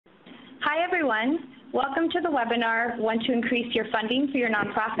Hi, everyone. Welcome to the webinar, Want to Increase Your Funding for Your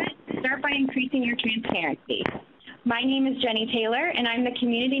Nonprofit? Start by Increasing Your Transparency. My name is Jenny Taylor, and I'm the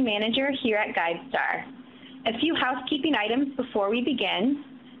Community Manager here at GuideStar. A few housekeeping items before we begin.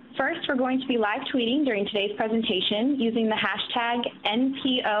 First, we're going to be live tweeting during today's presentation using the hashtag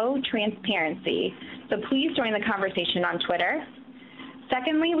NPO Transparency, so please join the conversation on Twitter.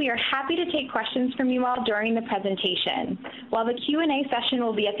 Secondly, we are happy to take questions from you all during the presentation. While the Q&A session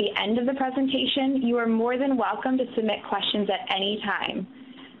will be at the end of the presentation, you are more than welcome to submit questions at any time.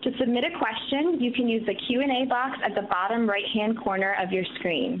 To submit a question, you can use the Q&A box at the bottom right-hand corner of your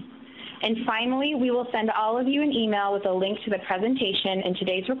screen. And finally, we will send all of you an email with a link to the presentation and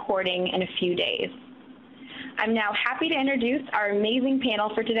today's recording in a few days. I'm now happy to introduce our amazing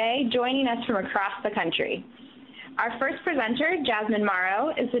panel for today, joining us from across the country. Our first presenter, Jasmine Marrow,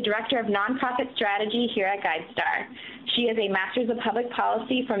 is the Director of Nonprofit Strategy here at GuideStar. She is a Master's of Public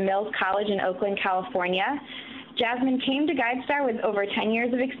Policy from Mills College in Oakland, California. Jasmine came to GuideStar with over 10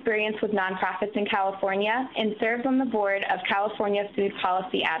 years of experience with nonprofits in California and serves on the board of California Food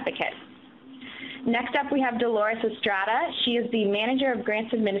Policy Advocates. Next up, we have Dolores Estrada. She is the Manager of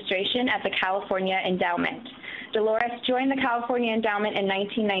Grants Administration at the California Endowment. Dolores joined the California Endowment in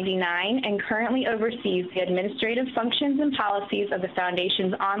 1999 and currently oversees the administrative functions and policies of the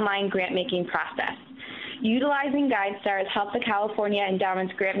Foundation's online grant-making process. Utilizing GuideStar has helped the California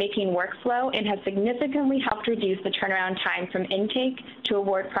Endowment's grant-making workflow and has significantly helped reduce the turnaround time from intake to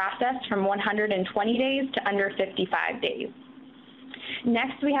award process from 120 days to under 55 days.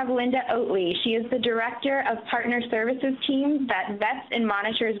 Next, we have Linda Oatley. She is the Director of Partner Services team that vets and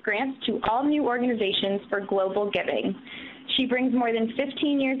monitors grants to all new organizations for global giving. She brings more than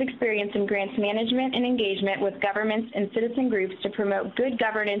 15 years experience in grants management and engagement with governments and citizen groups to promote good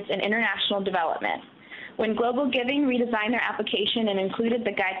governance and international development. When Global Giving redesigned their application and included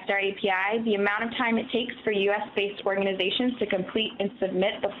the GuideStar API, the amount of time it takes for US-based organizations to complete and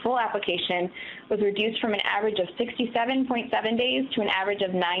submit the full application was reduced from an average of 67.7 days to an average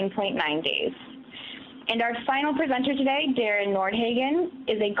of 9.9 days. And our final presenter today, Daren Nordhagen,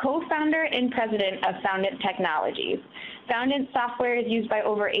 is a co-founder and president of Foundant Technologies. Foundant software is used by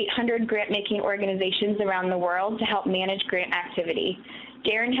over 800 grant-making organizations around the world to help manage grant activity.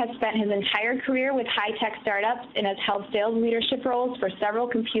 Daren has spent his entire career with high-tech startups and has held sales leadership roles for several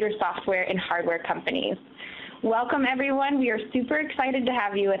computer software and hardware companies. Welcome, everyone. We are super excited to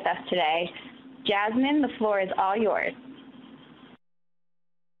have you with us today. Jasmine, the floor is all yours.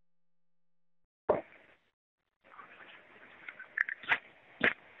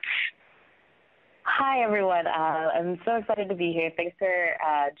 Hi, everyone. I'm so excited to be here. Thanks for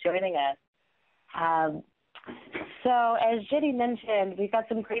joining us. So as Jenny mentioned, we've got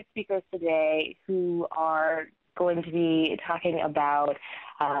some great speakers today who are going to be talking about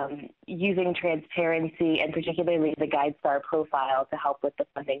using transparency and particularly the GuideStar profile to help with the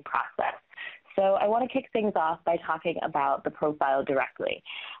funding process. So I want to kick things off by talking about the profile directly.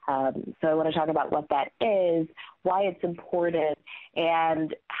 So I want to talk about what that is, why it's important,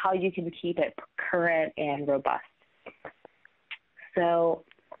 and how you can keep it current and robust. So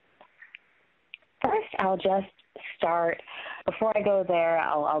first, I'll just start. Before I go there,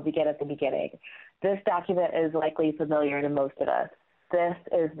 I'll begin at the beginning. This document is likely familiar to most of us. This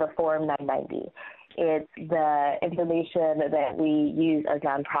is the Form 990. It's the information that we use as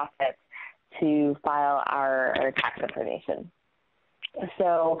nonprofits to file our tax information.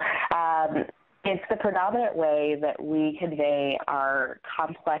 So it's the predominant way that we convey our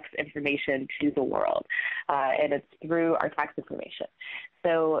complex information to the world, and it's through our tax information.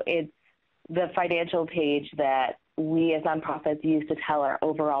 So it's the financial page that we as nonprofits use to tell our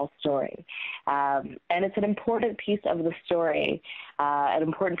overall story. And it's an important piece of the story, an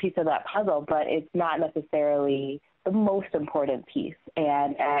important piece of that puzzle, but it's not necessarily the most important piece.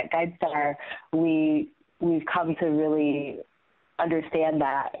 And at GuideStar, we've come to really understand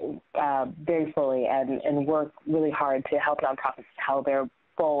that very fully and work really hard to help nonprofits tell their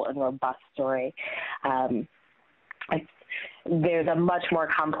full and robust story. There's a much more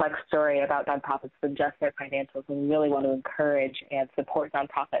complex story about nonprofits than just their financials, and we really want to encourage and support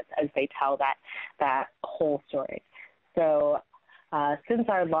nonprofits as they tell that whole story. So since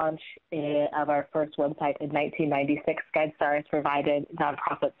our launch of our first website in 1996, GuideStar has provided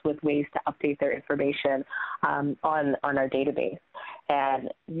nonprofits with ways to update their information on our database. And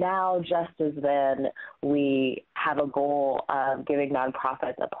now, just as then, we have a goal of giving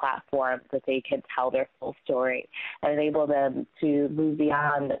nonprofits a platform that they can tell their full story and enable them to move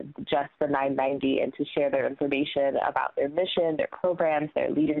beyond just the 990 and to share their information about their mission, their programs, their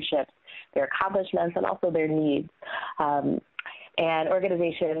leadership, their accomplishments, and also their needs. And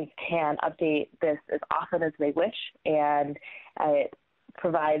organizations can update this as often as they wish, and it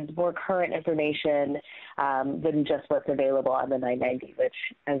provides more current information than just what's available on the 990, which,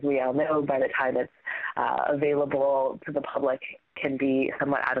 as we all know, by the time it's available to the public, can be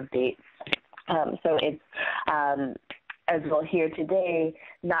somewhat out of date. So it's, as we'll hear today,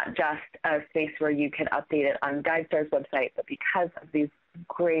 not just a space where you can update it on GuideStar's website, but because of these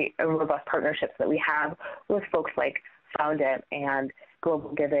great and robust partnerships that we have with folks like Foundant and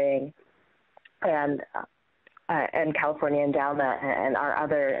Global Giving and California Endowment and our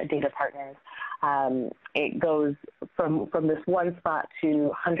other data partners, it goes from this one spot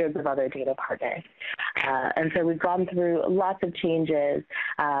to hundreds of other data partners. And so we've gone through lots of changes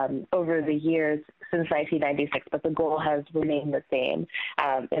over the years since 1996, but the goal has remained the same,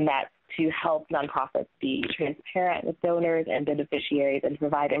 in that to help nonprofits be transparent with donors and beneficiaries and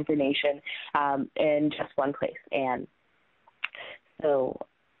provide information in just one place. And so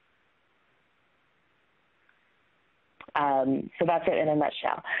that's it in a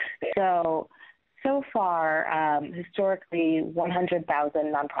nutshell. So far, historically,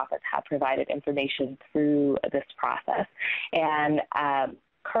 100,000 nonprofits have provided information through this process. And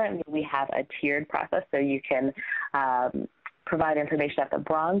currently, we have a tiered process, so you can provide information at the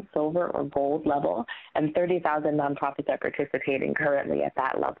bronze, silver, or gold level, and 30,000 nonprofits are participating currently at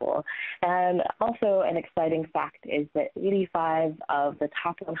that level. And also an exciting fact is that 85 of the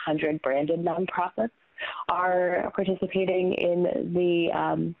top 100 branded nonprofits are participating in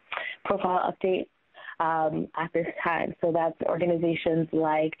the profile update at this time. So that's organizations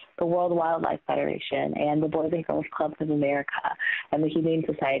like the World Wildlife Federation and the Boys and Girls Clubs of America and the Humane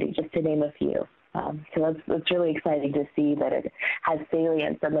Society, just to name a few. So that's really exciting to see that it has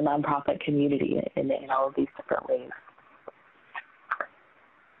salience in the nonprofit community in all of these different ways.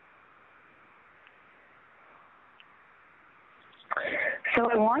 So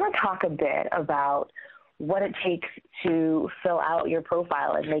I want to talk a bit about what it takes to fill out your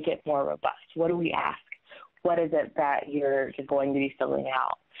profile and make it more robust. What do we ask? What is it that you're going to be filling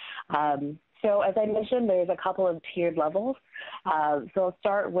out? So as I mentioned, there's a couple of tiered levels. So I'll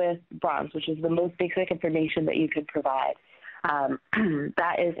start with bronze, which is the most basic information that you could provide.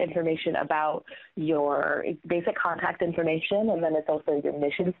 That is information about your basic contact information, and then it's also your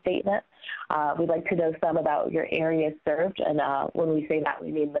mission statement. We'd like to know some about your area served, and when we say that,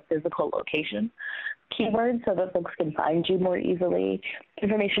 we mean the physical location. Keywords so that folks can find you more easily,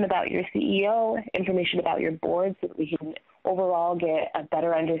 information about your CEO, information about your board so that we can overall get a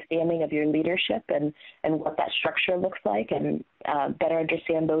better understanding of your leadership and what that structure looks like and better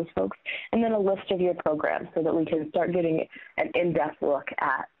understand those folks, and then a list of your programs so that we can start getting an in-depth look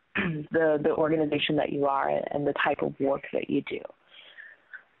at the organization that you are and the type of work that you do.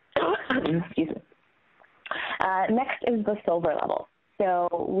 Excuse me. Next is the silver level.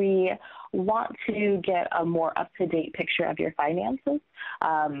 So we want to get a more up-to-date picture of your finances.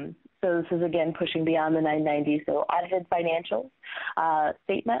 So this is, again, pushing beyond the 990, so audited financials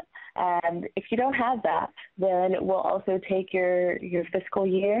statement. And if you don't have that, then we'll also take your fiscal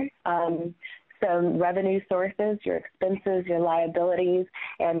year, some revenue sources, your expenses, your liabilities,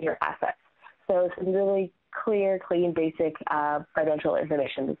 and your assets. So some really clear, clean, basic financial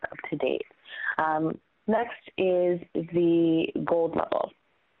information that's up to date. Next is the gold level.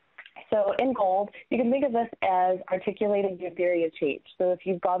 So in gold, you can think of this as articulating your theory of change. So if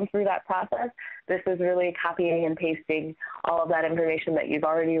you've gone through that process, this is really copying and pasting all of that information that you've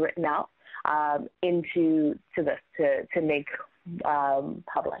already written out into this to make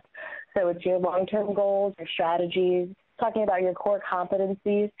public. So it's your long-term goals, your strategies, talking about your core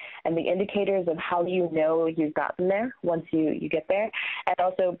competencies and the indicators of how you know you've gotten there once you get there, and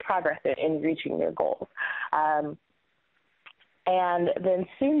also progress in reaching your goals. And then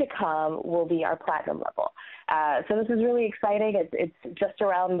soon to come will be our platinum level. So this is really exciting. It's just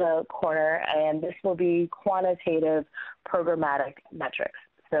around the corner, and this will be quantitative programmatic metrics.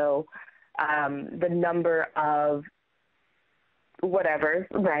 So the number of whatever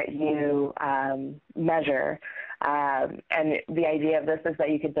that you measure. And the idea of this is that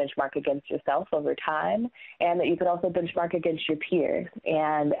you could benchmark against yourself over time, and that you could also benchmark against your peers.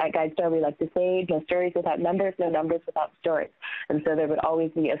 And at GuideStar, we like to say, no stories without numbers, no numbers without stories. And so there would always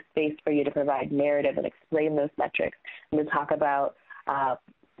be a space for you to provide narrative and explain those metrics and to talk about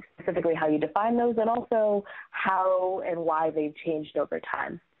specifically how you define those and also how and why they've changed over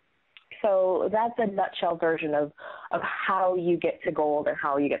time. So that's a nutshell version of how you get to gold and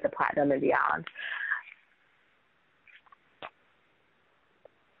how you get to platinum and beyond.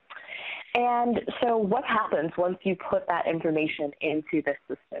 And so what happens once you put that information into the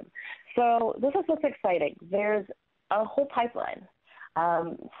system? So this is what's exciting. There's a whole pipeline.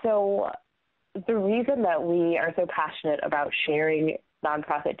 So the reason that we are so passionate about sharing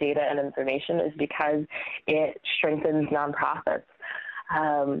nonprofit data and information is because it strengthens nonprofits.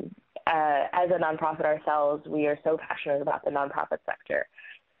 As a nonprofit ourselves, we are so passionate about the nonprofit sector.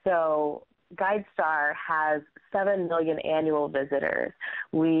 So GuideStar has 7 million annual visitors.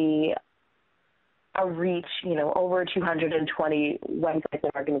 We reach, over 220 websites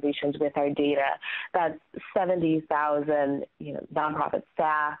and organizations with our data. That's 70,000, nonprofit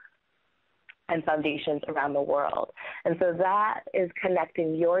staff and foundations around the world. And so that is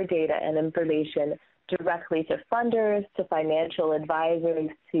connecting your data and information directly to funders, to financial advisors,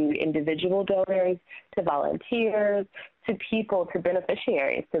 to individual donors, to volunteers, to people, to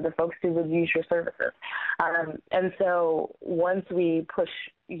beneficiaries, to the folks who would use your services. And so once we push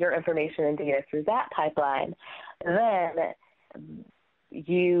your information and data through that pipeline, then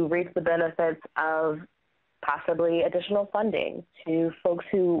you reap the benefits of possibly additional funding to folks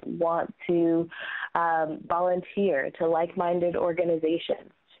who want to volunteer, to like-minded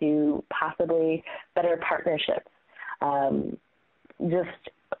organizations, to possibly better partnerships.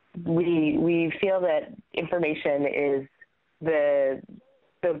 We feel that information is the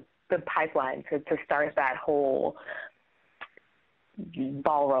pipeline to start that whole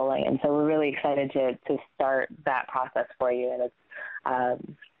ball rolling, and so we're really excited to start that process for you. And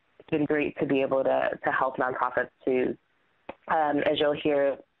it's been great to be able to help nonprofits to, as you'll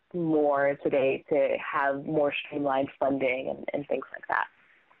hear more today, to have more streamlined funding and things like that.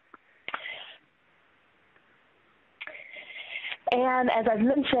 And as I've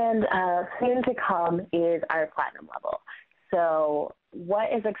mentioned, soon to come is our platinum level. So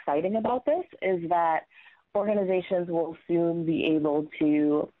what is exciting about this is that organizations will soon be able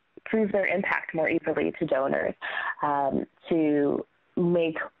to prove their impact more easily to donors, to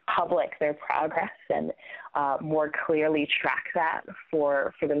make public their progress and more clearly track that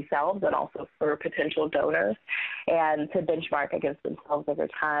for themselves and also for potential donors, and to benchmark against themselves over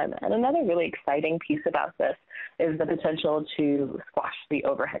time. And another really exciting piece about this is the potential to squash the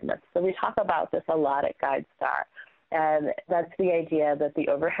overhead myth. So we talk about this a lot at GuideStar, and that's the idea that the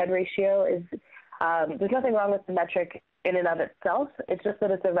overhead ratio is, there's nothing wrong with the metric in and of itself. It's just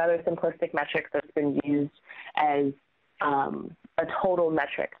that it's a rather simplistic metric that's been used as a total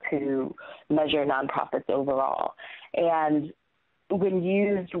metric to measure nonprofits overall. And when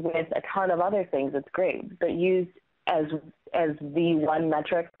used with a ton of other things, it's great, but used as the one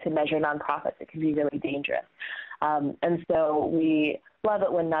metric to measure nonprofits, it can be really dangerous. And so we love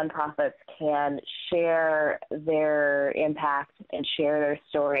it when nonprofits can share their impact and share their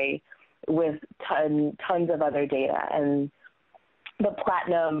story with tons of other data. And the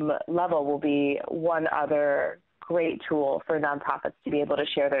platinum level will be one other great tool for nonprofits to be able to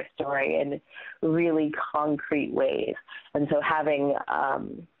share their story in really concrete ways. And so having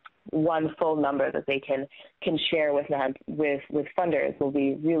one full number that they can share with funders will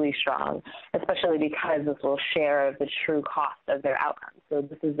be really strong, especially because this will share the true cost of their outcome. So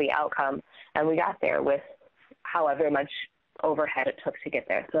this is the outcome, and we got there with however much overhead it took to get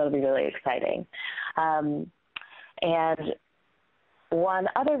there. So it'll be really exciting. And one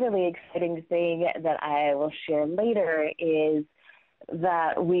other really exciting thing that I will share later is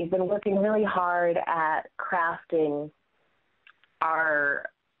that we've been working really hard at crafting our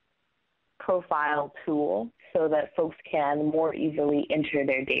profile tool so that folks can more easily enter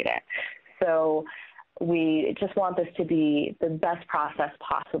their data. So we just want this to be the best process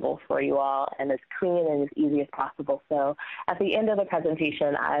possible for you all and as clean and as easy as possible. So at the end of the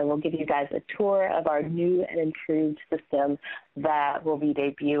presentation, I will give you guys a tour of our new and improved system that will be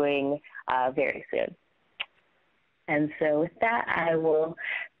debuting very soon. And so with that, I will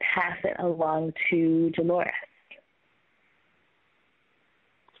pass it along to Dolores.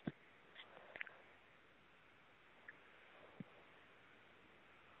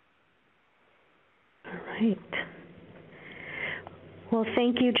 Right. Well,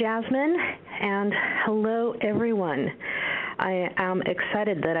 thank you, Jasmine, and hello, everyone. I am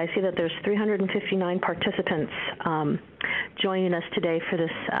excited that I see that there's 359 participants joining us today for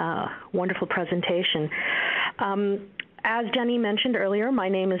this wonderful presentation. As Jenny mentioned earlier, my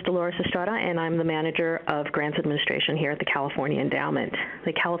name is Dolores Estrada, and I'm the Manager of Grants Administration here at the California Endowment.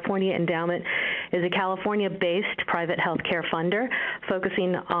 The California Endowment is a California-based private healthcare funder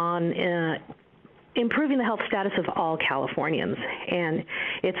focusing on improving the health status of all Californians. And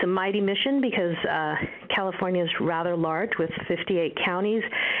it's a mighty mission because California is rather large with 58 counties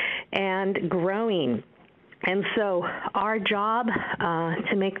and growing. And so our job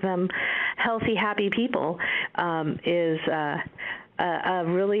to make them healthy, happy people is a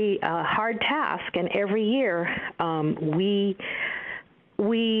really hard task, and every year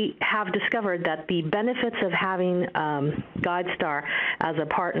we have discovered that the benefits of having GuideStar as a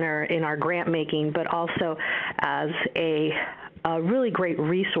partner in our grant making, but also as a really great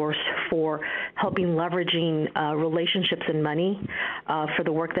resource for helping leveraging relationships and money for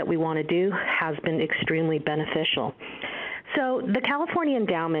the work that we want to do, has been extremely beneficial. So the California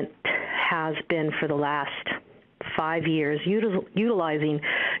Endowment has been, for the last 5 years, utilizing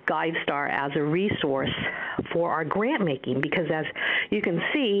GuideStar as a resource for our grant making, because as you can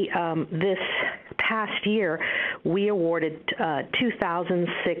see, this past year we awarded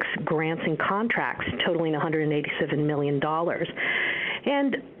 2,006 grants and contracts totaling $187 million.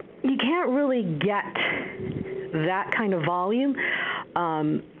 And you can't really get that kind of volume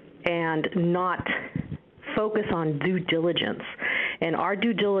and not focus on due diligence. And our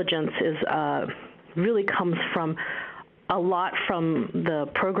due diligence is really comes from a lot from the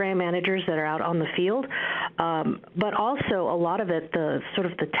program managers that are out on the field, but also a lot of it, the sort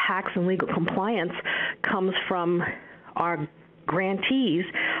of the tax and legal compliance, comes from our grantees,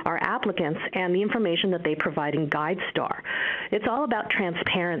 our applicants, and the information that they provide in GuideStar. It's all about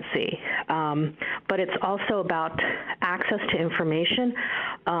transparency, but it's also about access to information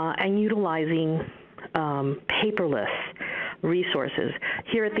and utilizing paperless resources.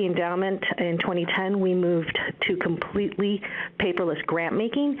 Here at the Endowment in 2010, we moved to completely paperless grant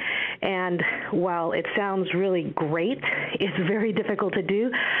making, and while it sounds really great, it's very difficult to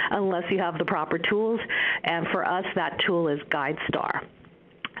do unless you have the proper tools, and for us, that tool is GuideStar.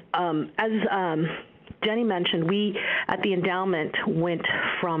 As Jenny mentioned, we at the Endowment went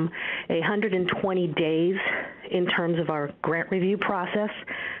from 120 days in terms of our grant review process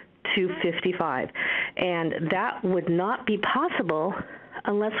to 55. And that would not be possible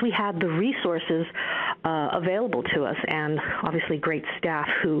unless we had the resources available to us, and obviously great staff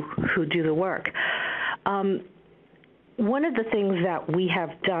who do the work. One of the things that we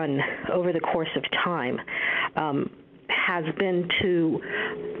have done over the course of time has been to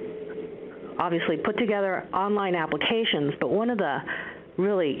obviously put together online applications, but one of the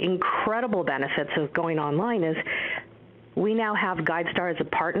really incredible benefits of going online is we now have GuideStar as a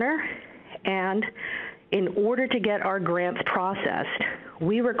partner, and in order to get our grants processed,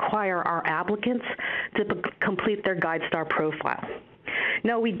 we require our applicants to complete their GuideStar profile.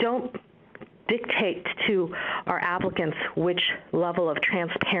 Now, we don't dictate to our applicants which level of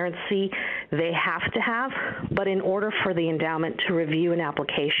transparency they have to have, but in order for the endowment to review an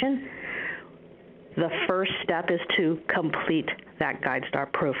application, the first step is to complete that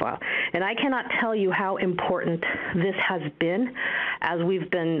GuideStar profile. And I cannot tell you how important this has been as we've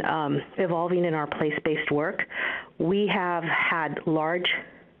been evolving in our place-based work. We have had large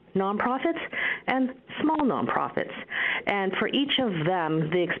nonprofits and small nonprofits. And for each of them,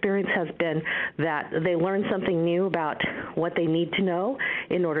 the experience has been that they learn something new about what they need to know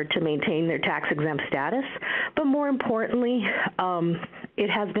in order to maintain their tax-exempt status. But more importantly, it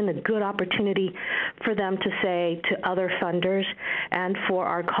has been a good opportunity for them to say to other funders and for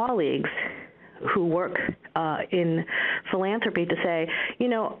our colleagues who work in philanthropy to say, you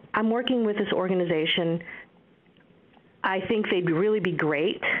know, I'm working with this organization. I think they'd really be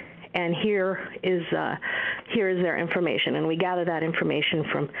great, and here is their information, and we gather that information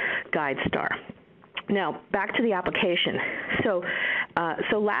from GuideStar. Now, back to the application. So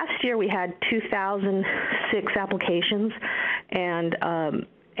last year we had 2,006 applications, and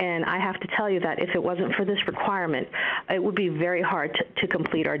I have to tell you that if it wasn't for this requirement, it would be very hard to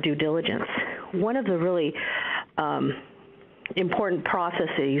complete our due diligence. One of the really important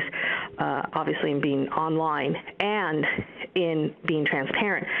processes, obviously in being online and in being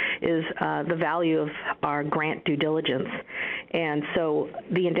transparent, is the value of our grant due diligence. And so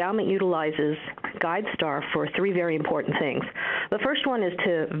the endowment utilizes GuideStar for three very important things. The first one is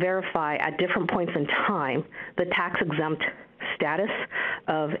to verify at different points in time the tax-exempt status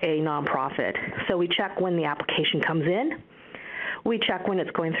of a nonprofit. So we check when the application comes in, we check when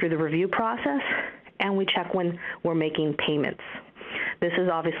it's going through the review process, and we check when we're making payments. This is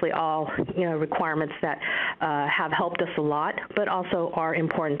obviously all requirements that have helped us a lot, but also are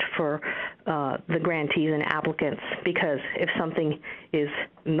important for the grantees and applicants, because if something is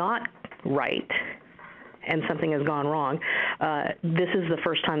not right and something has gone wrong, this is the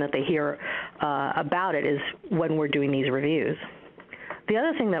first time that they hear about it, is when we're doing these reviews. The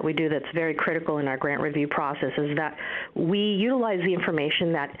other thing that we do that's very critical in our grant review process is that we utilize the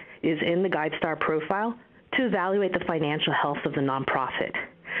information that is in the GuideStar profile to evaluate the financial health of the nonprofit.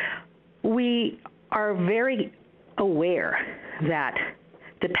 We are very aware that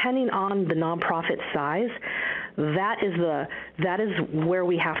depending on the nonprofit size, that is where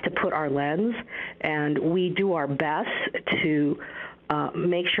we have to put our lens, and we do our best to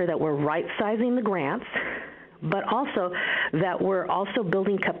make sure that we're right-sizing the grants, but also that we're also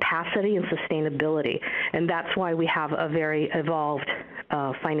building capacity and sustainability, and that's why we have a very evolved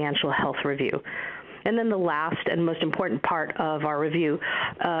financial health review. And then the last and most important part of our review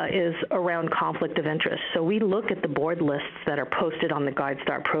is around conflict of interest. So we look at the board lists that are posted on the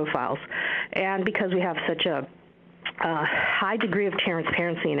GuideStar profiles, and because we have such a high degree of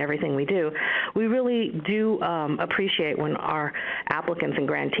transparency in everything we do, we really do appreciate when our applicants and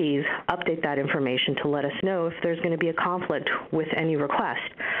grantees update that information to let us know if there's going to be a conflict with any request.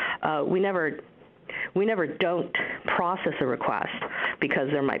 We never don't process a request because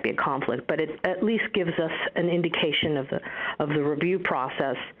there might be a conflict, but it at least gives us an indication of the review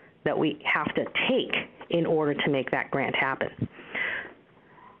process that we have to take in order to make that grant happen.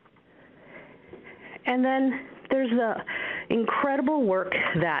 And then there's the incredible work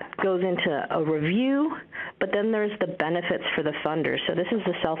that goes into a review, but then there's the benefits for the funders. So this is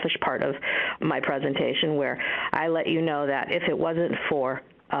the selfish part of my presentation, where I let you know that if it wasn't for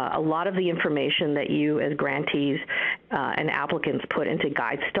a lot of the information that you as grantees and applicants put into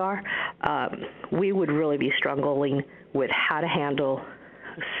GuideStar, we would really be struggling with how to handle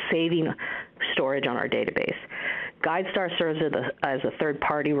saving storage on our database. GuideStar serves as a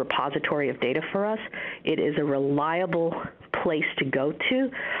third-party repository of data for us. It is a reliable place to go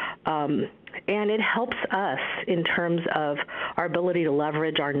to, and it helps us in terms of our ability to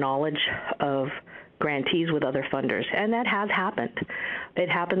leverage our knowledge of grantees with other funders, and that has happened. It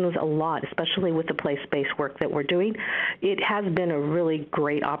happens a lot, especially with the place-based work that we're doing. It has been a really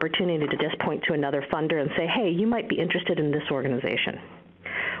great opportunity to just point to another funder and say, hey, you might be interested in this organization.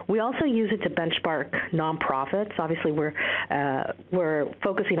 We also use it to benchmark nonprofits. Obviously, we're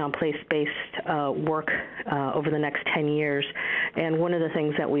focusing on place-based work over the next 10 years, and one of the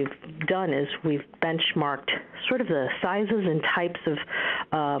things that we've done is we've benchmarked sort of the sizes and types of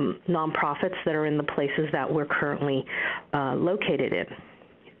nonprofits that are in the places that we're currently located in.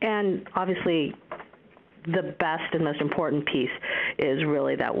 And obviously, the best and most important piece is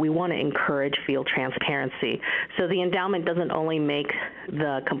really that we want to encourage field transparency. So the endowment doesn't only make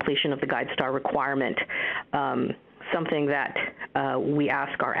the completion of the GuideStar requirement something that we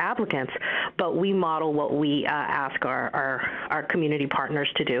ask our applicants, but we model what we ask our community partners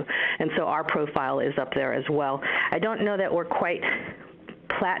to do. And so our profile is up there as well. I don't know that we're quite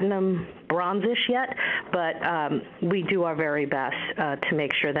platinum bronze-ish yet, but we do our very best to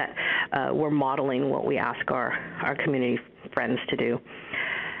make sure that we're modeling what we ask our community friends to do.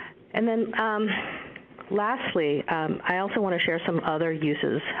 And then lastly, I also want to share some other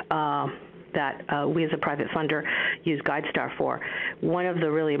uses that we as a private funder use GuideStar for. One of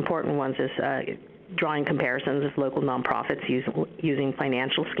the really important ones is drawing comparisons of local nonprofits using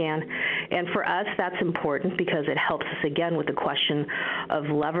Financial Scan. And for us, that's important because it helps us, again, with the question of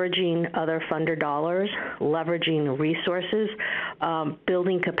leveraging other funder dollars, leveraging resources,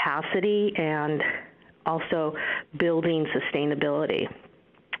 building capacity, and also building sustainability.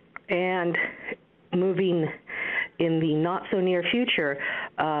 And moving in the not-so-near future,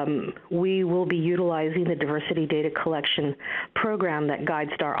 we will be utilizing the diversity data collection program that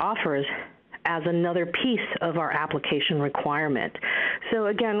GuideStar offers as another piece of our application requirement. So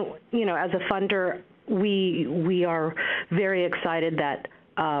again, you know, as a funder, we are very excited that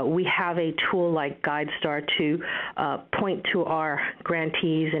we have a tool like GuideStar to point to our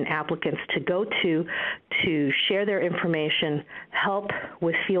grantees and applicants to go to share their information, help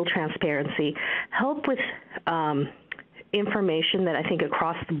with field transparency, help with information that I think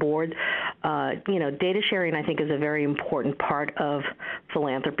across the board, you know, data sharing I think is a very important part of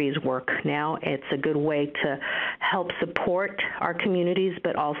philanthropy's work now. It's a good way to help support our communities,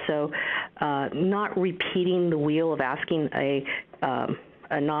 but also not repeating the wheel of asking a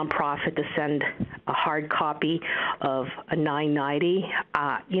nonprofit to send a hard copy of a 990.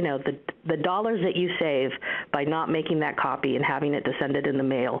 You know, the dollars that you save by not making that copy and having it to send it in the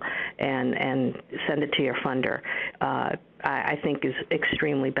mail and send it to your funder, I think is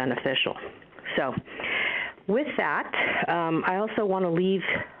extremely beneficial. So with that, I also want to leave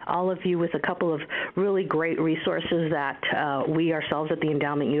all of you with a couple of really great resources that we ourselves at the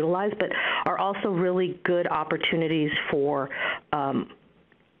endowment utilize, but are also really good opportunities for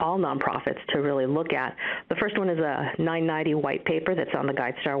all nonprofits to really look at. The first one is a 990 white paper that's on the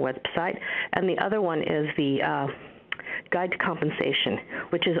GuideStar website, and the other one is the Guide to Compensation,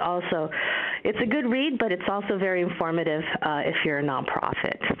 which is also, it's a good read, but it's also very informative if you're a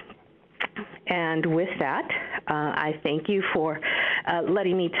nonprofit. And with that, I thank you for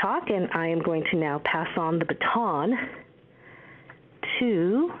letting me talk, and I am going to now pass on the baton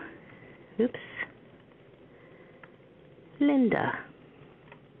to, Linda.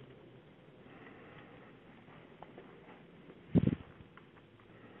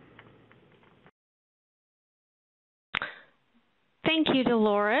 Thank you,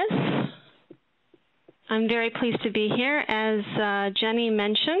 Dolores. I'm very pleased to be here. As Jenny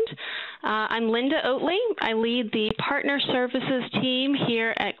mentioned, I'm Linda Oatley. I lead the Partner Services team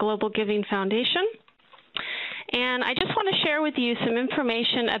here at Global Giving Foundation. And I just want to share with you some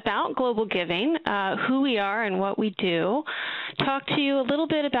information about Global Giving, who we are and what we do, talk to you a little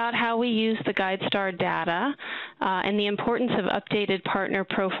bit about how we use the GuideStar data and the importance of updated partner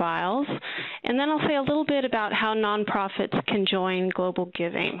profiles, and then I'll say a little bit about how nonprofits can join Global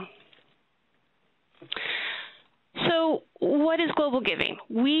Giving. So what is Global Giving?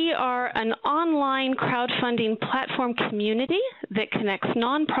 We are an online crowdfunding platform community that connects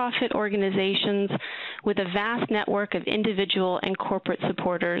nonprofit organizations with a vast network of individual and corporate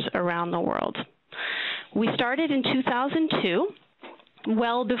supporters around the world. We started in 2002,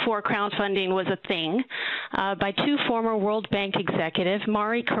 well before crowdfunding was a thing, by two former World Bank executives,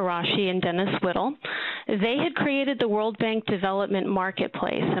 Mari Karashi and Dennis Whittle. They had created the World Bank Development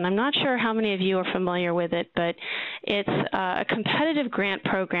Marketplace, and I'm not sure how many of you are familiar with it, but it's a competitive grant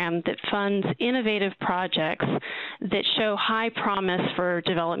program that funds innovative projects that show high promise for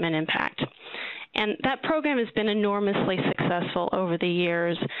development impact. And that program has been enormously successful over the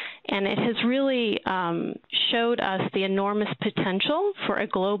years, and it has really showed us the enormous potential for a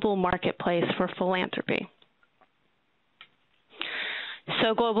global marketplace for philanthropy.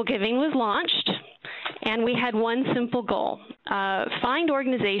 So Global Giving was launched, and we had one simple goal: find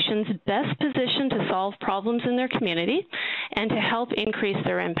organizations best positioned to solve problems in their community and to help increase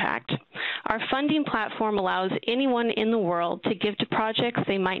their impact. Our funding platform allows anyone in the world to give to projects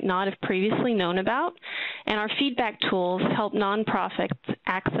they might not have previously known about, and our feedback tools help nonprofits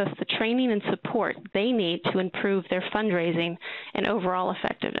access the training and support they need to improve their fundraising and overall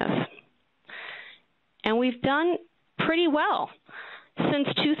effectiveness. And we've done pretty well. Since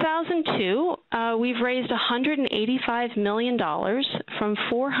 2002, we've raised $185 million from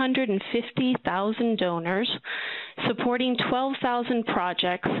 450,000 donors, supporting 12,000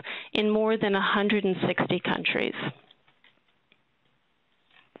 projects in more than 160 countries.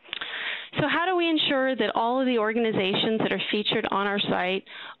 So how do we ensure that all of the organizations that are featured on our site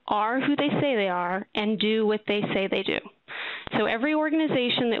are who they say they are and do what they say they do? So every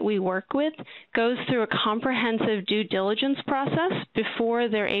organization that we work with goes through a comprehensive due diligence process before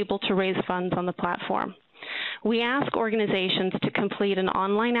they're able to raise funds on the platform. We ask organizations to complete an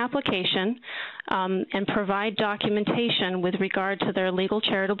online application and provide documentation with regard to their legal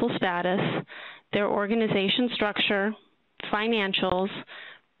charitable status, their organization structure, financials,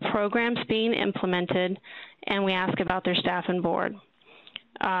 programs being implemented, and we ask about their staff and board.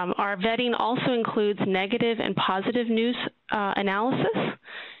 Our vetting also includes negative and positive news analysis,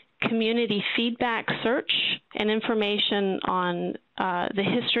 community feedback search, and information on the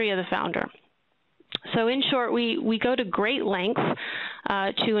history of the founder. So in short, we go to great lengths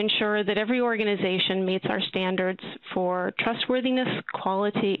to ensure that every organization meets our standards for trustworthiness,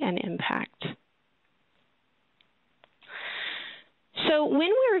 quality, and impact. So when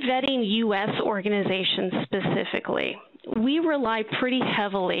we're vetting U.S. organizations specifically, we rely pretty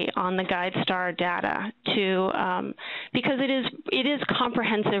heavily on the GuideStar data because it is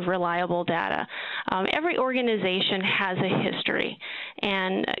comprehensive, reliable data. Every organization has a history,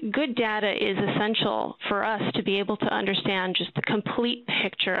 and good data is essential for us to be able to understand just the complete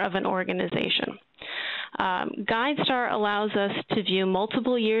picture of an organization. GuideStar allows us to view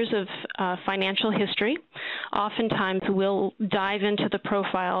multiple years of financial history. Oftentimes, we'll dive into the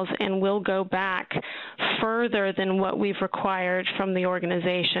profiles and we'll go back further than what we've required from the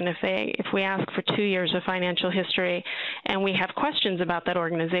organization. If we ask for 2 years of financial history and we have questions about that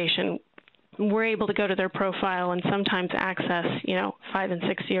organization, we're able to go to their profile and sometimes access, 5 and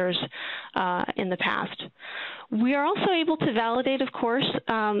 6 years in the past. We are also able to validate, of course,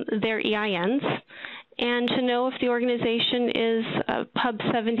 their EINs and to know if the organization is Pub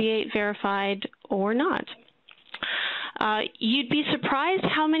 78 verified or not. You'd be surprised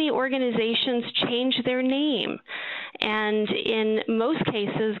how many organizations change their name. And in most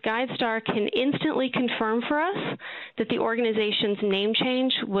cases, GuideStar can instantly confirm for us that the organization's name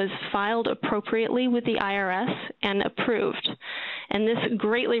change was filed appropriately with the IRS and approved. And this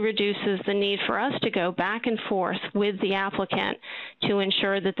greatly reduces the need for us to go back and forth with the applicant to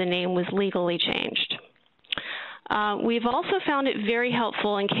ensure that the name was legally changed. We've also found it very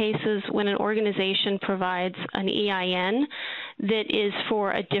helpful in cases when an organization provides an EIN that is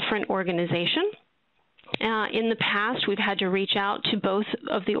for a different organization. In the past, we've had to reach out to both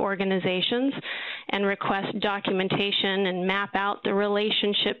of the organizations and request documentation and map out the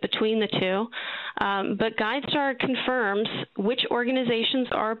relationship between the two. But GuideStar confirms which organizations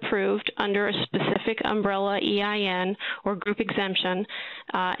are approved under a specific umbrella EIN or group exemption.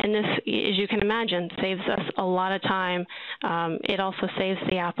 And this, as you can imagine, saves us a lot of time. It also saves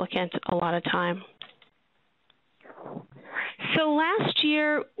the applicant a lot of time. So last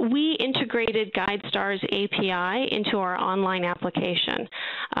year, we integrated GuideStar's API into our online application.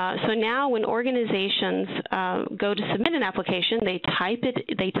 So now when organizations go to submit an application, they type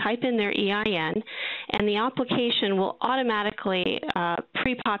in their EIN, and the application will automatically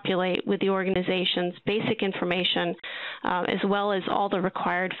pre-populate with the organization's basic information, as well as all the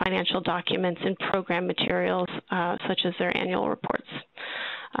required financial documents and program materials, such as their annual reports.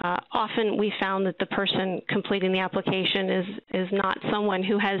 Often we found that the person completing the application is not someone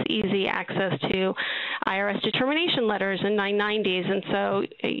who has easy access to IRS determination letters and 990s, and so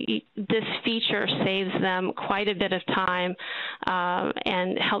this feature saves them quite a bit of time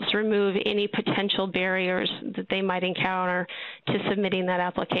and helps remove any potential barriers that they might encounter to submitting that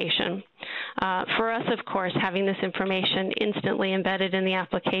application. For us, of course, having this information instantly embedded in the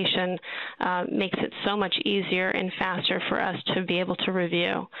application makes it so much easier and faster for us to be able to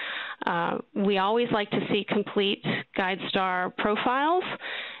review. We always like to see complete GuideStar profiles,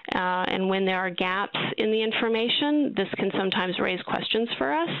 and when there are gaps in the information, this can sometimes raise questions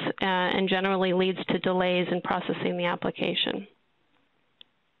for us and generally leads to delays in processing the application.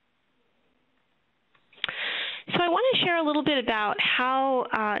 So I want to share a little bit about how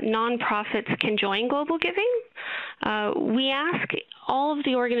nonprofits can join Global Giving. We ask all of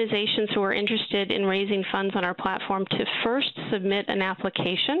the organizations who are interested in raising funds on our platform to first submit an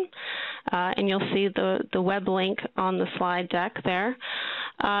application, and you'll see the web link on the slide deck there.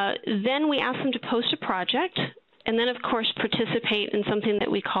 Then we ask them to post a project, and then, of course, participate in something that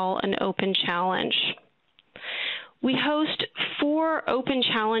we call an open challenge. We host 4 open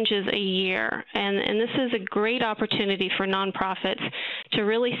challenges a year, and this is a great opportunity for nonprofits to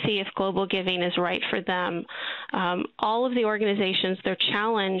really see if global giving is right for them. All of the organizations, the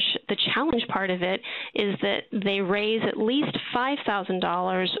challenge part of it is that they raise at least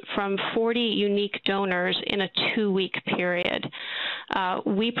 $5,000 from 40 unique donors in a 2-week period.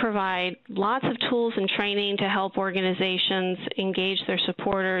 We provide lots of tools and training to help organizations engage their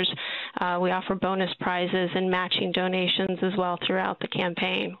supporters. We offer bonus prizes and matching donations as well throughout the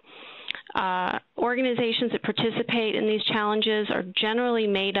campaign. Organizations that participate in these challenges are generally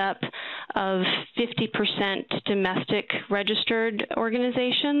made up of 50% domestic registered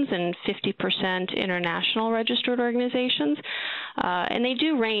organizations and 50% international registered organizations. And they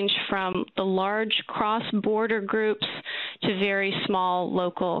do range from the large cross-border groups to very small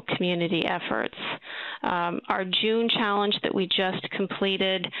local community efforts. Our June challenge that we just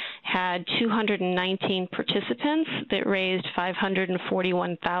completed had 219 participants that raised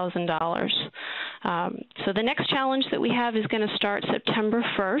 $541,000. So the next challenge that we have is going to start September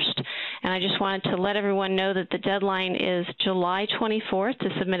 1st, and I just wanted to let everyone know that the deadline is July 24th to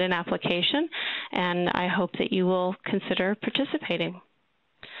submit an application, and I hope that you will consider participating.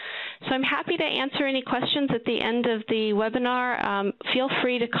 So I'm happy to answer any questions at the end of the webinar. Feel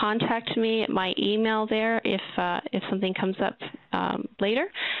free to contact me at my email there if something comes up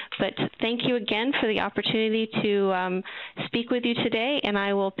later. But thank you again for the opportunity to speak with you today, and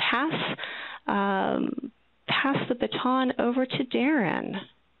I will pass the baton over to Daren.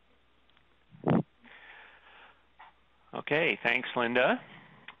 Okay, thanks, Linda.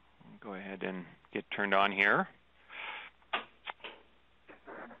 Go ahead and get turned on here.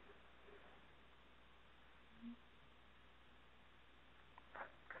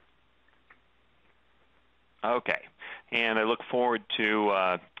 Okay, and I look forward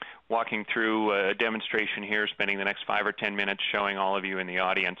to walking through a demonstration here, spending the next 5 or 10 minutes showing all of you in the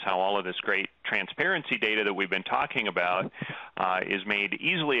audience how all of this great transparency data that we've been talking about is made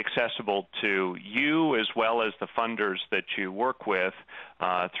easily accessible to you as well as the funders that you work with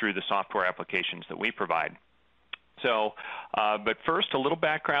through the software applications that we provide. So, but first, a little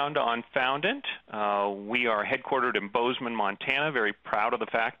background on Foundant. We are headquartered in Bozeman, Montana. Very proud of the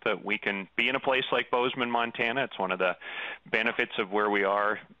fact that we can be in a place like Bozeman, Montana. It's one of the benefits of where we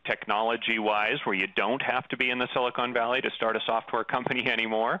are technology-wise, where you don't have to be in the Silicon Valley to start a software company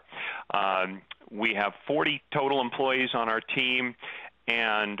anymore. We have 40 total employees on our team,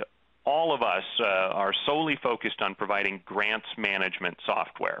 and all of us are solely focused on providing grants management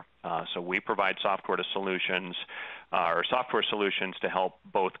software. So we provide software solutions to help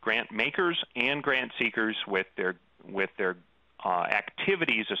both grant makers and grant seekers with their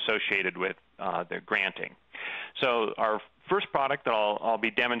activities associated with their granting. So our first product that I'll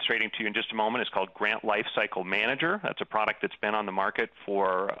be demonstrating to you in just a moment is called Grant Lifecycle Manager. That's a product that's been on the market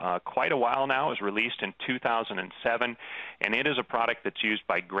for quite a while now. It was released in 2007, and it is a product that's used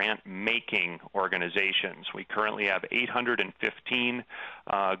by grant-making organizations. We currently have 815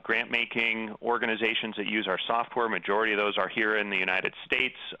 grant-making organizations that use our software. Majority of those are here in the United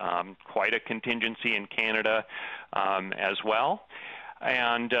States, quite a contingency in Canada as well.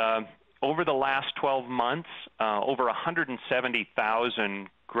 And over the last 12 months, over 170,000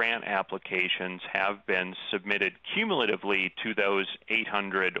 grant applications have been submitted cumulatively to those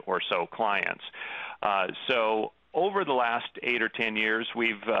 800 or so clients. So over the last 8 or 10 years,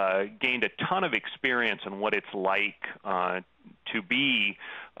 we've gained a ton of experience in what it's like to be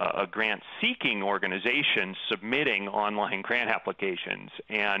a grant-seeking organization submitting online grant applications.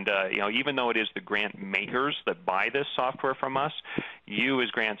 And even though it is the grant makers that buy this software from us, you as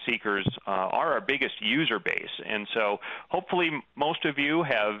grant seekers are our biggest user base. And so hopefully most of you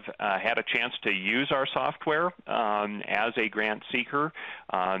have had a chance to use our software as a grant seeker,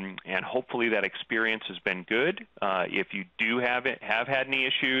 and hopefully that experience has been good. If you do have had any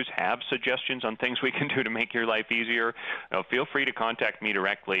issues, have suggestions on things we can do to make your life easier, feel free to contact me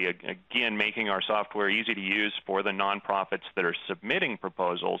directly. Again, making our software easy to use for the nonprofits that are submitting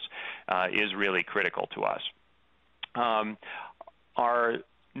proposals is really critical to us. Our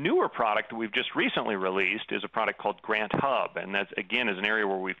newer product that we've just recently released is a product called Grant Hub, and that again is an area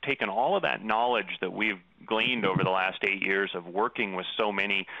where we've taken all of that knowledge that we've gleaned over the last 8 years of working with so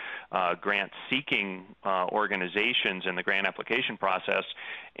many grant-seeking organizations in the grant application process,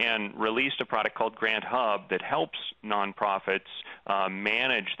 and released a product called Grant Hub that helps nonprofits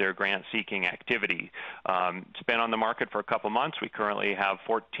manage their grant-seeking activity. It's been on the market for a couple months. We currently have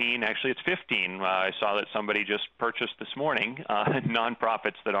 14, actually it's 15. I saw that somebody just purchased this morning,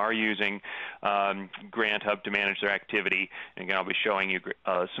 nonprofits that are using Grant Hub to manage their activity. And again, I'll be showing you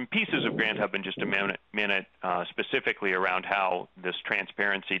some pieces of Grant Hub in just a minute, specifically around how this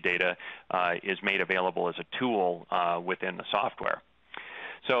transparency data is made available as a tool within the software.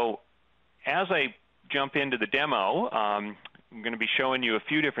 So as I jump into the demo, I'm going to be showing you a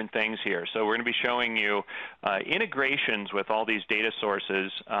few different things here. So we're going to be showing you integrations with all these data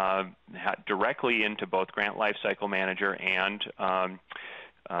sources directly into both Grant Lifecycle Manager and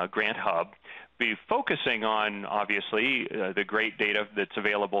Grant Hub. Be focusing on, obviously, the great data that's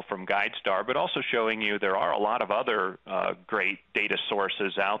available from GuideStar, but also showing you there are a lot of other great data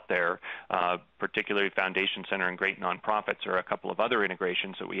sources out there, particularly Foundation Center and Great Nonprofits are a couple of other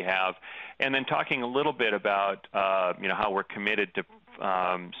integrations that we have, and then talking a little bit about how we're committed to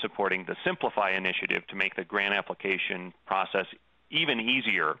supporting the Simplify initiative to make the grant application process even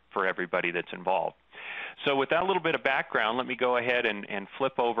easier for everybody that's involved. So with that little bit of background, let me go ahead and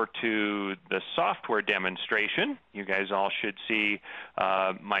flip over to the software demonstration. You guys all should see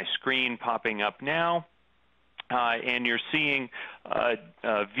my screen popping up now. And you're seeing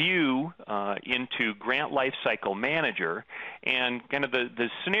a view into Grant Lifecycle Manager. And kind of the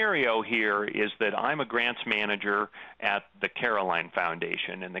scenario here is that I'm a grants manager at the Caroline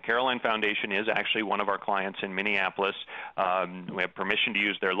Foundation. And the Caroline Foundation is actually one of our clients in Minneapolis. We have permission to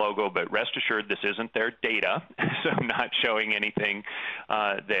use their logo, but rest assured this isn't their data, so I'm not showing anything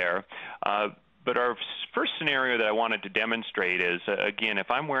there. But our first scenario that I wanted to demonstrate is, again,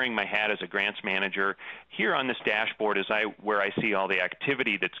 if I'm wearing my hat as a grants manager, here on this dashboard is where I see all the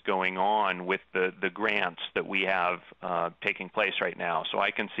activity that's going on with the grants that we have taking place right now. So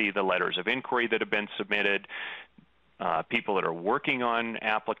I can see the letters of inquiry that have been submitted, people that are working on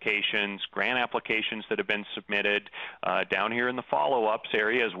applications, grant applications that have been submitted. Down here in the follow-ups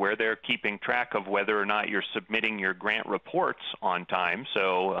area is where they're keeping track of whether or not you're submitting your grant reports on time.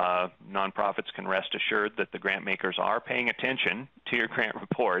 So nonprofits can rest assured that the grant makers are paying attention to your grant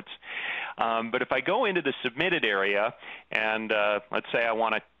reports. But if I go into the submitted area and let's say I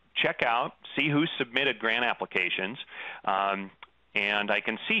want to check out, see who submitted grant applications, and I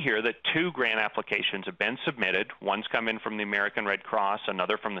can see here that 2 grant applications have been submitted. One's come in from the American Red Cross,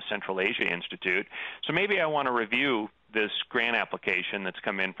 another from the Central Asia Institute. So maybe I want to review this grant application that's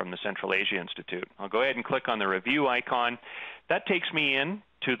come in from the Central Asia Institute. I'll go ahead and click on the review icon. That takes me in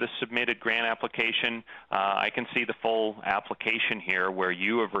to the submitted grant application. I can see the full application here where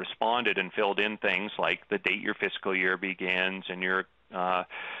you have responded and filled in things like the date your fiscal year begins and your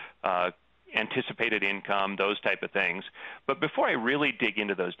anticipated income, those type of things. But before I really dig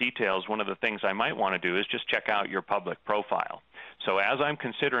into those details, one of the things I might want to do is just check out your public profile. So as I'm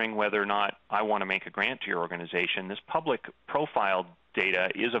considering whether or not I want to make a grant to your organization, this public profile data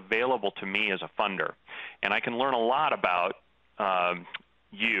is available to me as a funder. And I can learn a lot about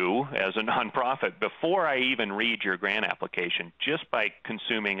you as a nonprofit before I even read your grant application, just by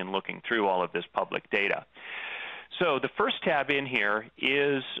consuming and looking through all of this public data. So the first tab in here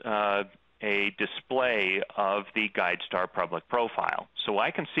is a display of the GuideStar public profile. So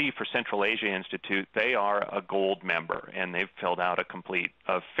I can see for Central Asia Institute, they are a gold member, and they've filled out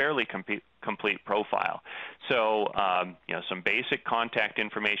a fairly complete profile. So some basic contact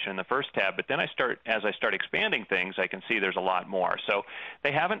information in the first tab, but then as I start expanding things, I can see there's a lot more. So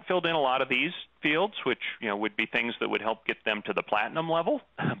they haven't filled in a lot of these fields, which would be things that would help get them to the platinum level,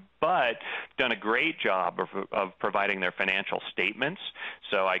 but done a great job of providing their financial statements.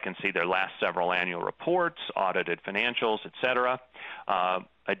 So I can see their last several annual reports, audited financials, et cetera.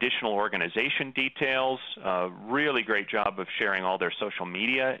 Additional organization details, really great job of sharing all their social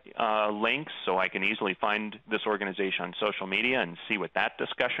media links, so I can easily find this organization on social media and see what that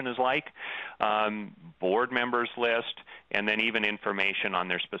discussion is like. Board members list, and then even information on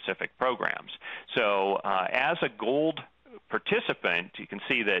their specific programs. So as a gold participant, you can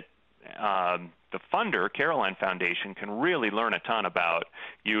see that the funder, Caroline Foundation, can really learn a ton about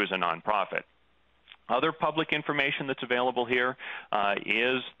you as a nonprofit. Other public information that's available here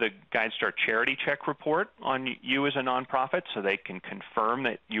is the GuideStar Charity Check Report on you as a nonprofit, so they can confirm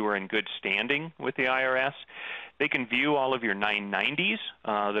that you are in good standing with the IRS. They can view all of your 990s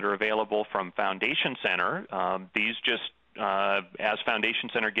that are available from Foundation Center. These just as Foundation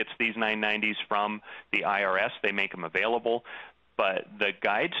Center gets these 990s from the IRS, they make them available. But the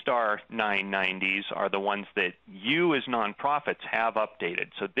GuideStar 990s are the ones that you as nonprofits have updated.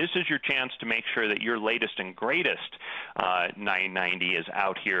 So this is your chance to make sure that your latest and greatest 990 is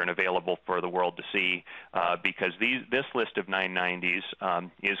out here and available for the world to see, because this list of 990s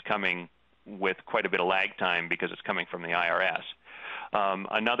is coming with quite a bit of lag time because it's coming from the IRS.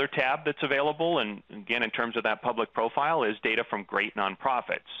 Another tab that's available, and again in terms of that public profile, is data from great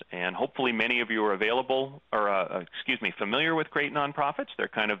nonprofits. And hopefully many of you are familiar with great nonprofits. They're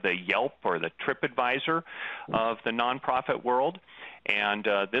kind of the Yelp or the TripAdvisor of the nonprofit world. And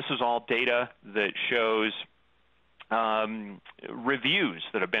this is all data that shows reviews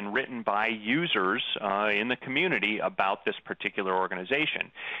that have been written by users in the community about this particular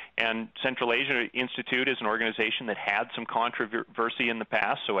organization. And Central Asia Institute is an organization that had some controversy in the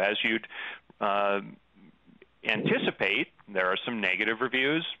past, so as you'd anticipate, there are some negative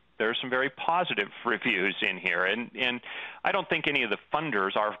reviews. There are some very positive reviews in here, and I don't think any of the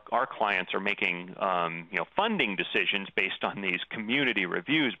funders, our clients, are making funding decisions based on these community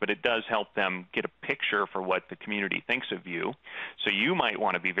reviews, but it does help them get a picture for what the community thinks of you. So you might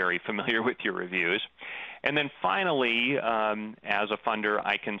want to be very familiar with your reviews. And then finally, as a funder,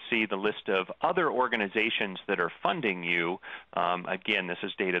 I can see the list of other organizations that are funding you. Again, this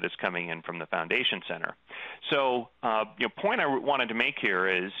is data that's coming in from the Foundation Center. So point I wanted to make here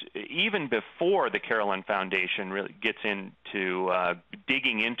is even before the Caroline Foundation really gets into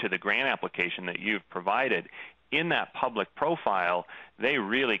digging into the grant application that you've provided, in that public profile, they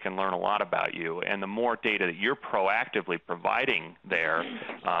really can learn a lot about you. And the more data that you're proactively providing there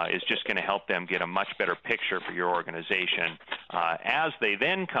is just going to help them get a much better picture for your organization as they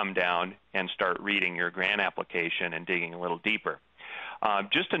then come down and start reading your grant application and digging a little deeper.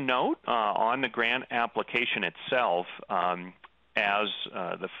 Just a note on the grant application itself, as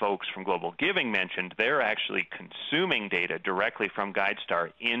the folks from Global Giving mentioned, they're actually consuming data directly from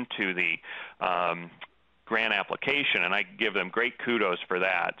GuideStar into the grant application, and I give them great kudos for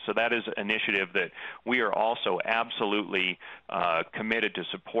that. So that is an initiative that we are also absolutely committed to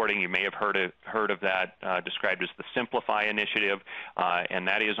supporting. You may have heard of that described as the Simplify initiative, and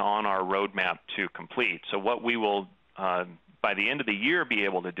that is on our roadmap to complete. So what we will by the end of the year be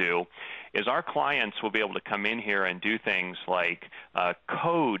able to do is our clients will be able to come in here and do things like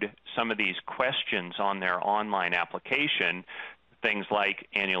code some of these questions on their online application, things like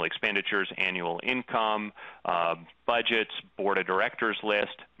annual expenditures, annual income, budgets, board of directors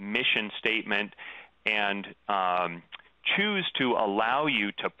list, mission statement, and choose to allow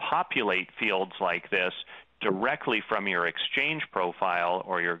you to populate fields like this directly from your exchange profile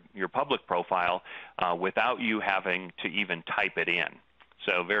or your public profile without you having to even type it in.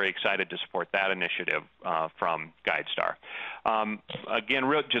 So very excited to support that initiative from GuideStar. Again,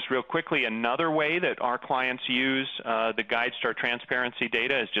 just real quickly, another way that our clients use the GuideStar transparency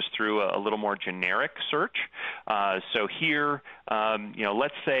data is just through a little more generic search. So here,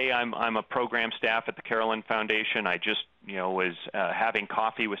 let's say I'm a program staff at the Caroline Foundation. I just was having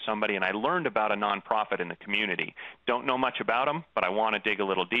coffee with somebody, and I learned about a nonprofit in the community. Don't know much about them, but I want to dig a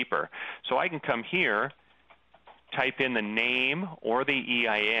little deeper. So I can come here, type in the name or the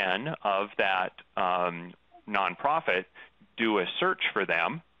EIN of that nonprofit, do a search for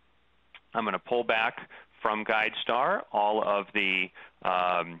them. I'm going to pull back from GuideStar all of the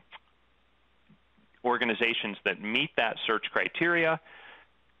organizations that meet that search criteria,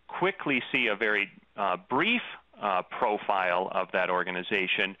 quickly see a very brief profile of that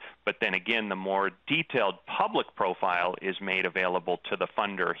organization, but then again, the more detailed public profile is made available to the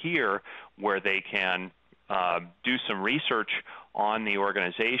funder here, where they can do some research on the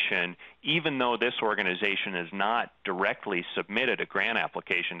organization, even though this organization has not directly submitted a grant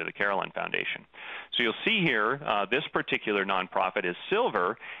application to the Carolyn Foundation. So you'll see here, this particular nonprofit is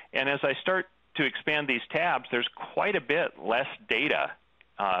silver, and as I start to expand these tabs, there's quite a bit less data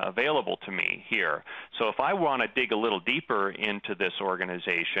available to me here. So if I want to dig a little deeper into this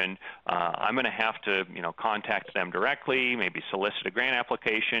organization, I'm going to have to, contact them directly, maybe solicit a grant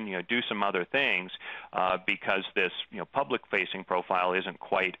application, do some other things because this, public-facing profile isn't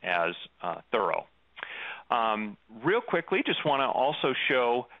quite as thorough. Real quickly, just want to also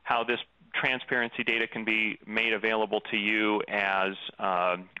show how this transparency data can be made available to you as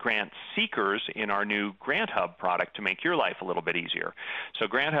grant seekers in our new Grant Hub product to make your life a little bit easier. So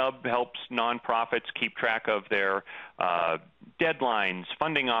Grant Hub helps nonprofits keep track of their deadlines,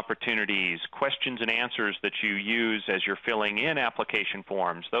 funding opportunities, questions and answers that you use as you're filling in application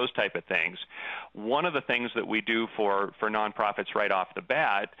forms, those type of things. One of the things that we do for nonprofits right off the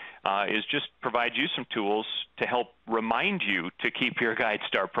bat is just provide you some tools to help remind you to keep your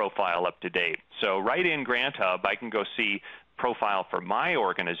GuideStar profile up to date. So right in Grant Hub, I can go see profile for my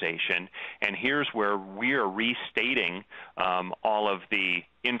organization, and here's where we are restating all of the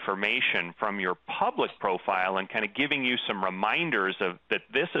information from your public profile and kind of giving you some reminders of that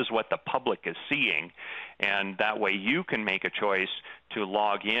this is what the public is seeing, and that way you can make a choice to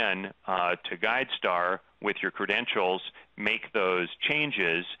log in to GuideStar with your credentials, make those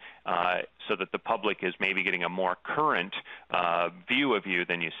changes so that the public is maybe getting a more current view of you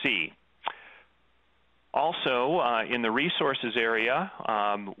than you see. Also, in the resources area,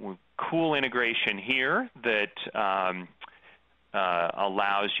 cool integration here that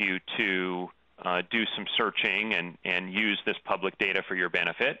allows you to do some searching and use this public data for your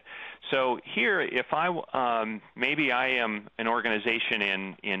benefit. So here, if maybe I am an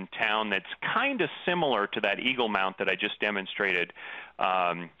organization in town that's kind of similar to that Eagle Mount that I just demonstrated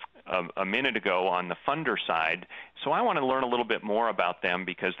a minute ago on the funder side, so I want to learn a little bit more about them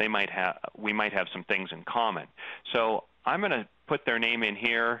because we might have some things in common. So I'm going to put their name in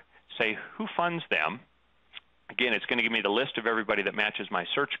here, say who funds them. Again, it's going to give me the list of everybody that matches my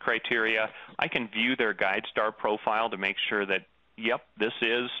search criteria. I can view their GuideStar profile to make sure that, yep, this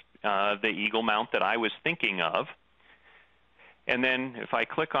is the Eagle Mount that I was thinking of. And then if I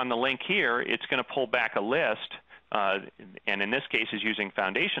click on the link here, it's going to pull back a list, and in this case is using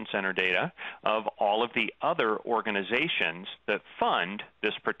Foundation Center data, of all of the other organizations that fund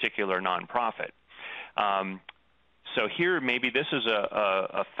this particular nonprofit. So here, maybe this is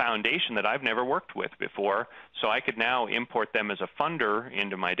a foundation that I've never worked with before, so I could now import them as a funder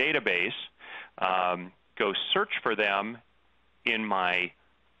into my database, go search for them in my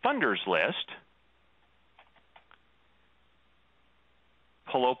funders list,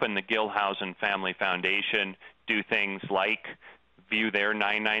 pull open the Gilhousen Family Foundation, do things like view their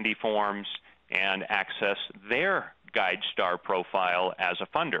 990 forms and access their GuideStar profile as a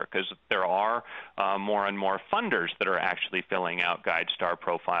funder, because there are more and more funders that are actually filling out GuideStar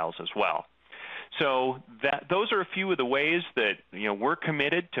profiles as well. So those are a few of the ways that we're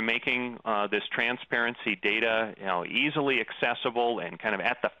committed to making this transparency data easily accessible and kind of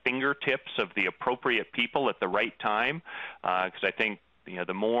at the fingertips of the appropriate people at the right time, because I think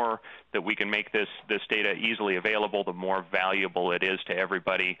the more that we can make this data easily available, the more valuable it is to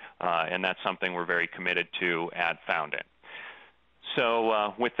everybody, and that's something we're very committed to at Foundant.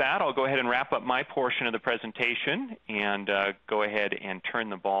 So with that, I'll go ahead and wrap up my portion of the presentation and go ahead and turn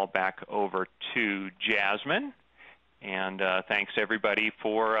the ball back over to Jasmine. And thanks everybody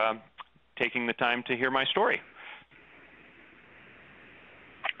for taking the time to hear my story.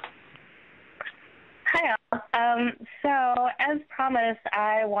 Hi all. So as promised,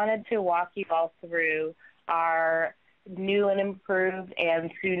 I wanted to walk you all through our new and improved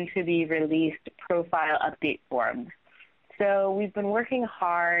and soon to be released profile update forms. So we've been working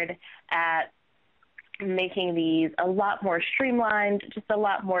hard at making these a lot more streamlined, just a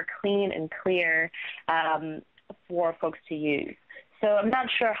lot more clean and clear for folks to use. So I'm not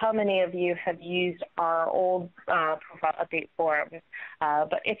sure how many of you have used our old profile update forms,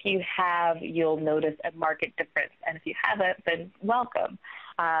 but if you have, you'll notice a marked difference. And if you haven't, then welcome.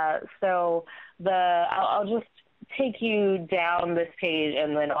 So I'll just take you down this page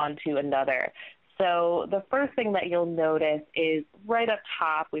and then on to another. So the first thing that you'll notice is right up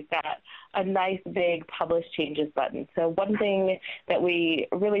top, we've got a nice big Publish Changes button. So one thing that we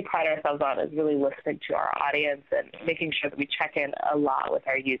really pride ourselves on is really listening to our audience and making sure that we check in a lot with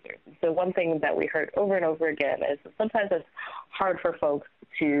our users. And so one thing that we heard over and over again is that sometimes it's hard for folks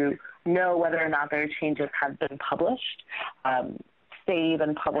to know whether or not their changes have been published. Save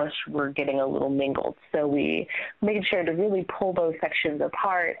and publish were getting a little mingled. So we made sure to really pull those sections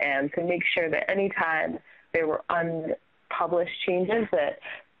apart and to make sure that anytime there were unpublished changes that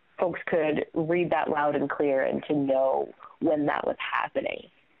folks could read that loud and clear and to know when that was happening.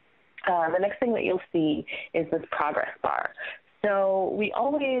 The next thing that you'll see is this progress bar. So we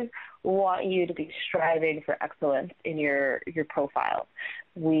always want you to be striving for excellence in your profile.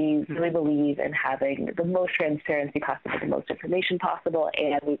 We really believe in having the most transparency possible, the most information possible,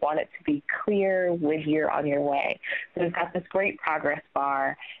 and we want it to be clear when you're on your way. So we've got this great progress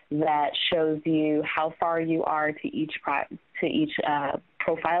bar that shows you how far you are to each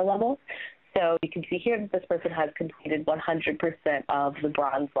profile level. So you can see here that this person has completed 100% of the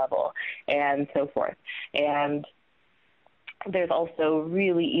bronze level and so forth. And there's also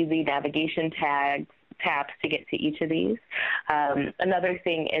really easy navigation tabs to get to each of these. Another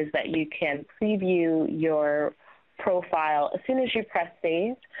thing is that you can preview your profile. As soon as you press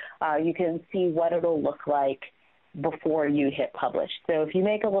save, you can see what it'll look like before you hit publish. So if you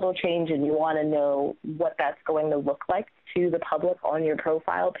make a little change and you want to know what that's going to look like to the public on your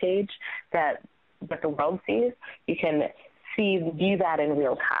profile page that the world sees, you can view that in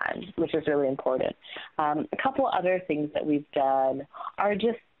real time, which is really important. A couple other things that we've done are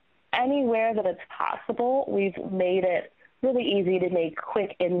just anywhere that it's possible, we've made it really easy to make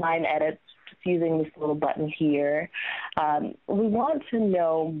quick inline edits just using this little button here. We want to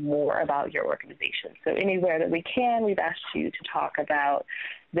know more about your organization. So anywhere that we can, we've asked you to talk about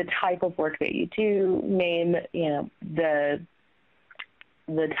the type of work that you do, name the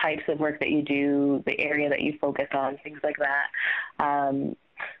types of work that you do, the area that you focus on, things like that.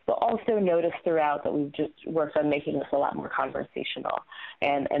 But also notice throughout that we've just worked on making this a lot more conversational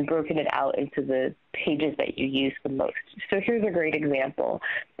and broken it out into the pages that you use the most. So here's a great example.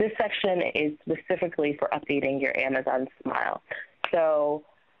 This section is specifically for updating your Amazon Smile. So,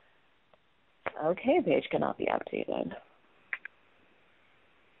 okay, page cannot be updated.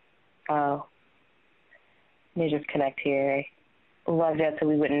 Oh, let me just connect here. Love that so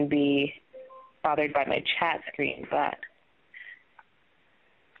we wouldn't be bothered by my chat screen, but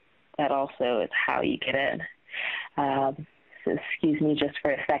that also is how you get in. So excuse me just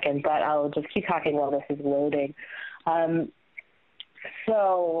for a second, but I'll just keep talking while this is loading.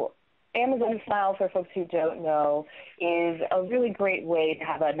 So Amazon Smile, for folks who don't know, is a really great way to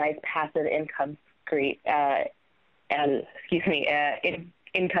have a nice passive income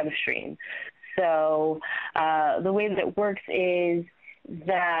income stream. So the way that it works is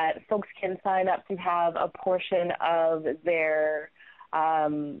that folks can sign up to have a portion of their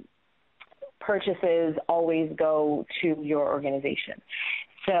purchases always go to your organization.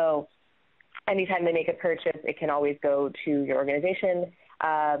 So anytime they make a purchase, it can always go to your organization.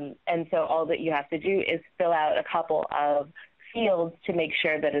 And so all that you have to do is fill out a couple of fields to make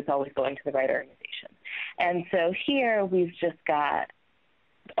sure that it's always going to the right organization. And so here we've just got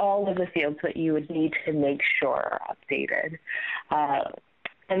all of the fields that you would need to make sure are updated.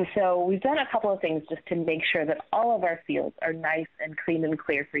 And so we've done a couple of things just to make sure that all of our fields are nice and clean and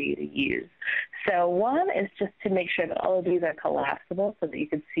clear for you to use. So one is just to make sure that all of these are collapsible so that you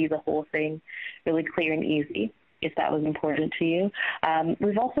can see the whole thing really clear and easy, if that was important to you.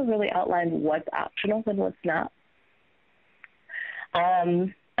 We've also really outlined what's optional and what's not.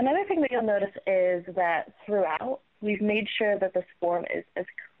 Another thing that you'll notice is that throughout, we've made sure that this form is as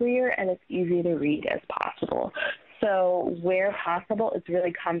clear and as easy to read as possible. So where possible, it's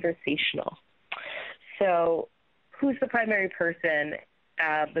really conversational. So who's the primary person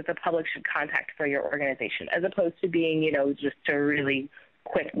that the public should contact for your organization, as opposed to being, just a really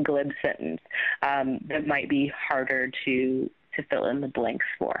quick, glib sentence that might be harder to fill in the blanks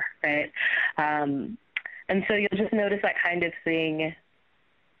for, right? And so you'll just notice that kind of thing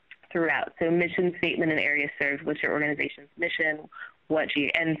throughout. So mission statement and area served, what's your organization's mission,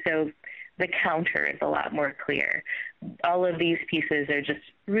 and so the counter is a lot more clear. All of these pieces are just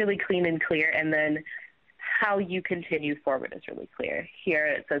really clean and clear, and then how you continue forward is really clear. Here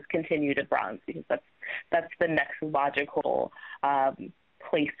it says continue to bronze because that's the next logical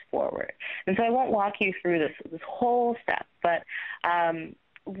place forward. And so I won't walk you through this whole step, but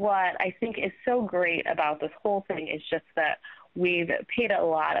what I think is so great about this whole thing is just that we've paid a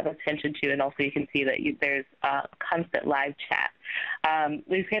lot of attention to, and also you can see that there's a constant live chat.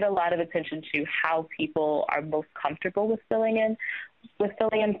 We've paid a lot of attention to how people are most comfortable with filling in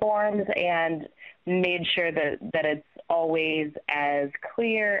forms, and made sure that it's always as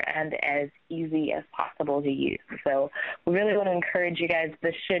clear and as easy as possible to use. So we really want to encourage you guys.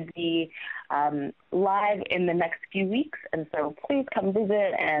 This should be live in the next few weeks, and so please come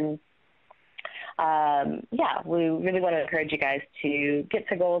visit. And we really want to encourage you guys to get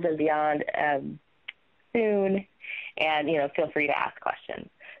to Gold and beyond soon, and feel free to ask questions.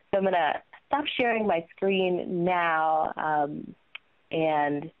 So I'm going to stop sharing my screen now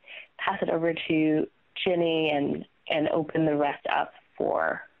and pass it over to Jenny and open the rest up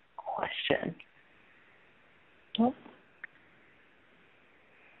for questions. Oh.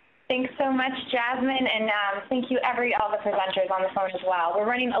 Thanks so much, Jasmine, and thank you all the presenters on the phone as well. We're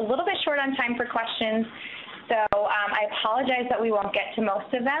running a little bit short on time for questions, so I apologize that we won't get to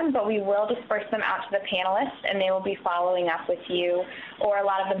most of them, but we will disperse them out to the panelists, and they will be following up with you, or a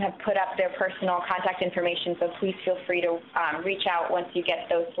lot of them have put up their personal contact information, so please feel free to reach out once you get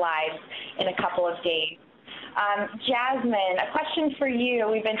those slides in a couple of days. Jasmine, a question for you.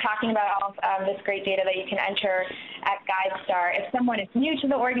 We've been talking about all of this great data that you can enter at GuideStar. If someone is new to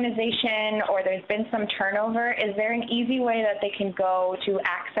the organization or there's been some turnover, is there an easy way that they can go to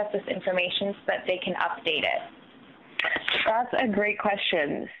access this information so that they can update it? That's a great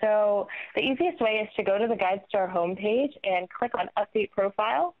question. So the easiest way is to go to the GuideStar homepage and click on Update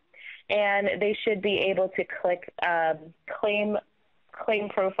Profile, and they should be able to click Claim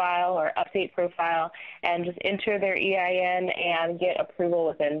Profile or Update Profile and just enter their EIN and get approval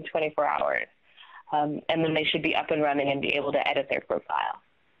within 24 hours. And then they should be up and running and be able to edit their profile.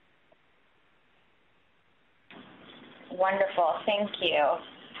 Wonderful, thank you.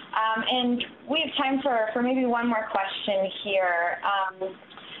 And we have time for maybe one more question here.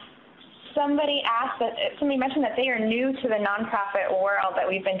 Somebody mentioned that they are new to the nonprofit world that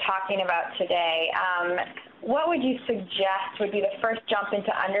we've been talking about today. What would you suggest would be the first jump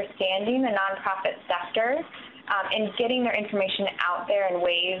into understanding the nonprofit sector and getting their information out there in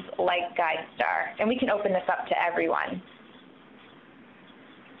ways like GuideStar? And we can open this up to everyone.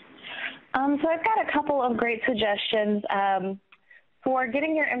 So I've got a couple of great suggestions. For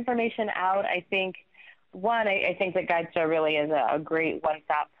getting your information out, I think that GuideStar really is a great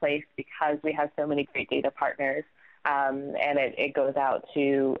one-stop place because we have so many great data partners, and it goes out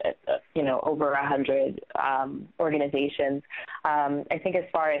to over 100 organizations. I think as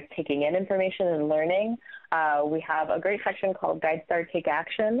far as taking in information and learning, we have a great section called GuideStar Take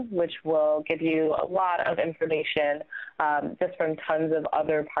Action, which will give you a lot of information just from tons of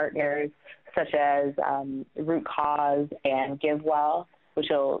other partners, such as Root Cause and GiveWell, which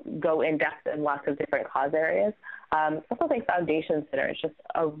will go in depth in lots of different cause areas. I also think Foundation Center is just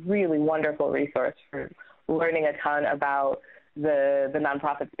a really wonderful resource for learning a ton about the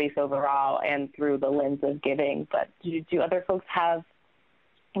nonprofit space overall and through the lens of giving. But do other folks have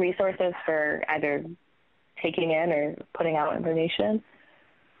resources for either taking in or putting out information?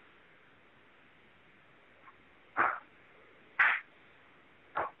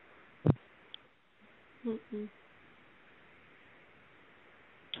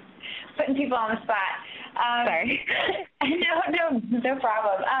 Putting people on the spot. Sorry. No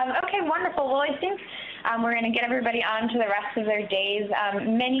problem. Okay, wonderful. Well, I think we're going to get everybody on to the rest of their days.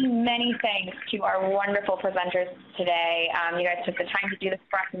 Many thanks to our wonderful presenters today. You guys took the time to do this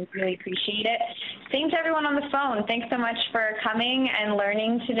for us and really appreciate it. Same to everyone on the phone. Thanks so much for coming and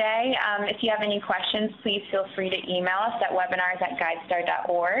learning today. If you have any questions, please feel free to email us at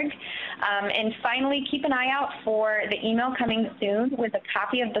webinars@guidestar.org. And finally, keep an eye out for the email coming soon with a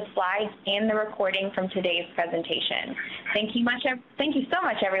copy of the slides and the recording from today's presentation. Thank you so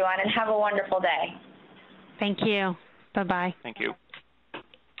much, everyone, and have a wonderful day. Thank you. Bye-bye. Thank you.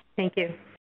 Thank you.